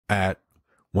at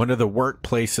one of the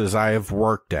workplaces I have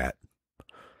worked at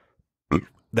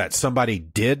that somebody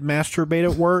did masturbate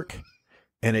at work,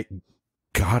 and it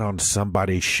got on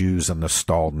somebody's shoes in the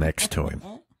stall next to him.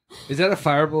 Is that a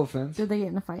fireable offense? Did they get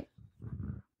in a fight?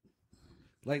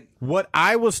 Like what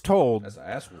I was told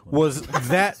was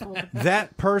that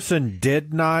that person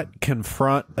did not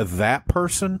confront that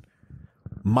person.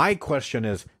 My question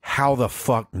is, how the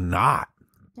fuck not?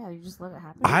 Yeah, you just let it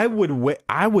happen.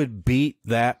 I would beat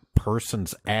that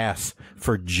person's ass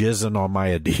for jizzing on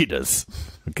my Adidas.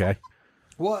 Okay.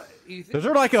 what? Those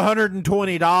are like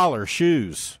 $120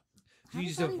 shoes. Do you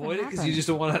just avoid it because you just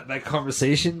don't want that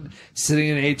conversation sitting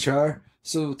in HR?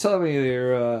 So tell me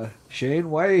there, Shane,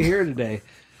 why are you here today?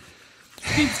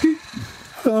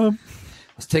 I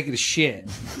was taking a shit.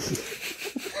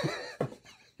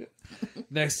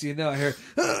 Next thing you know, I hear...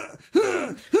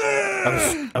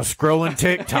 I was scrolling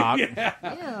TikTok.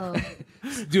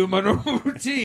 Ew. Doing my normal routine.